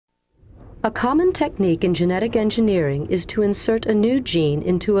A common technique in genetic engineering is to insert a new gene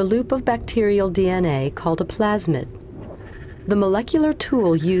into a loop of bacterial DNA called a plasmid. The molecular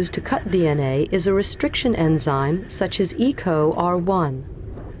tool used to cut DNA is a restriction enzyme such as EcoR1.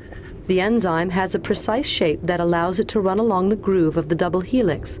 The enzyme has a precise shape that allows it to run along the groove of the double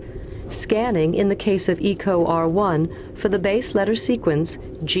helix, scanning, in the case of EcoR1, for the base letter sequence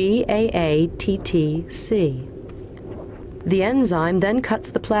GAATTC. The enzyme then cuts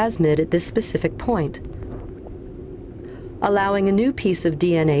the plasmid at this specific point, allowing a new piece of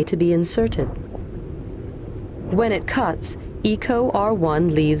DNA to be inserted. When it cuts,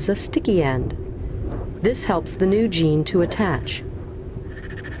 EcoR1 leaves a sticky end. This helps the new gene to attach.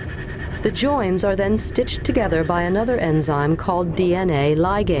 The joins are then stitched together by another enzyme called DNA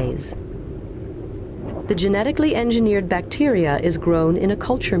ligase. The genetically engineered bacteria is grown in a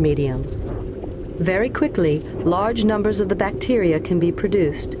culture medium. Very quickly, large numbers of the bacteria can be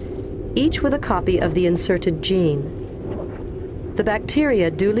produced, each with a copy of the inserted gene. The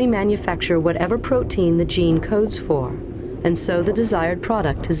bacteria duly manufacture whatever protein the gene codes for, and so the desired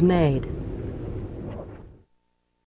product is made.